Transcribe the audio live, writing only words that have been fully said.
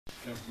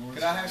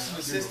Could I have some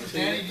assistance?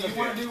 Danny, do you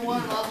want to do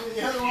one and I'll do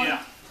the other one?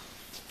 Yeah.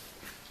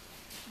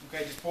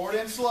 Okay, just pour it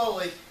in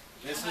slowly.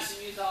 This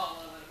is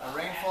a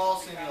rainfall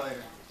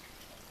simulator.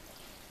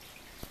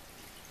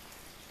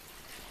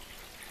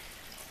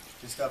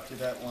 Just up to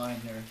that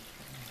line there.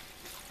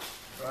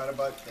 Right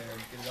about there.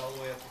 Get it all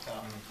the way up the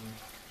top.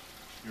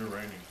 You're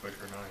raining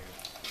quicker than I am.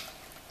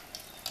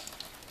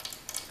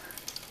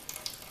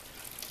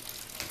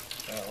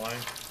 That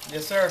line?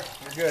 Yes, sir.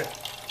 You're good.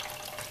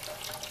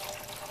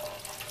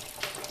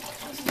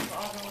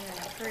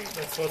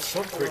 That's what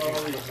some creek is.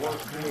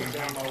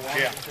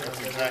 Yeah,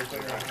 that's exactly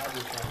right.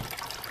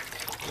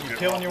 You're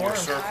killing your worms.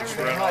 Surface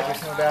There's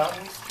no doubt.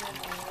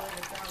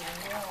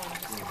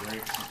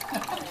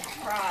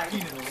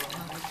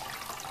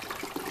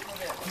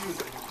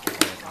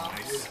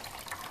 Nice.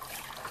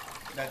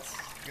 That's a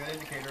good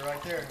indicator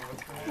right there of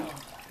what's going on.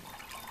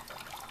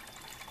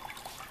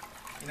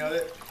 You know,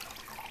 that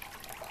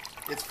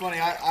it's funny,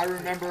 I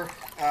remember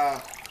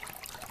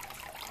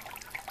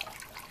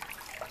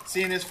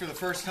seeing this for the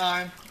first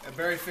time at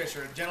Barry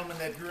Fisher, a gentleman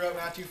that grew up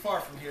not too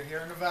far from here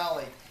in the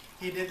valley.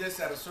 He did this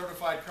at a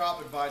certified crop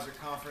advisor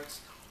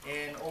conference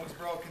in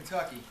Owensboro,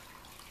 Kentucky.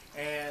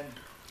 And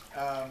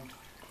I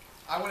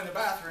went in the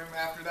bathroom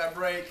after that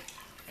break,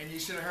 and you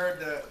should have heard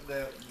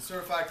the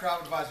certified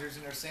crop advisors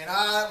in there saying,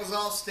 it was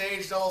all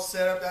staged, all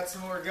set up, that's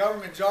some more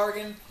government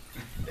jargon.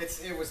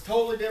 It was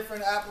totally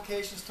different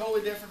applications,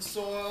 totally different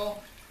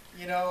soil,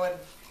 you know, and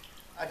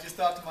I just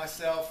thought to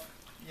myself,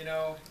 you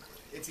know,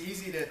 it's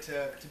easy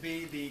to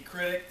be the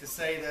critic, to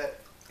say that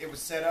it was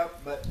set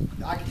up, but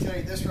I can tell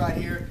you this right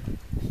here.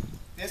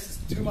 This is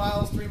 2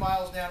 miles, 3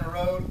 miles down the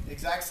road,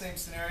 exact same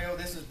scenario.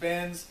 This is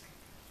Ben's,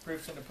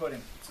 proofs in the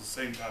pudding. It's the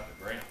same type of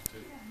ground,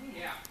 too.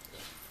 Yeah.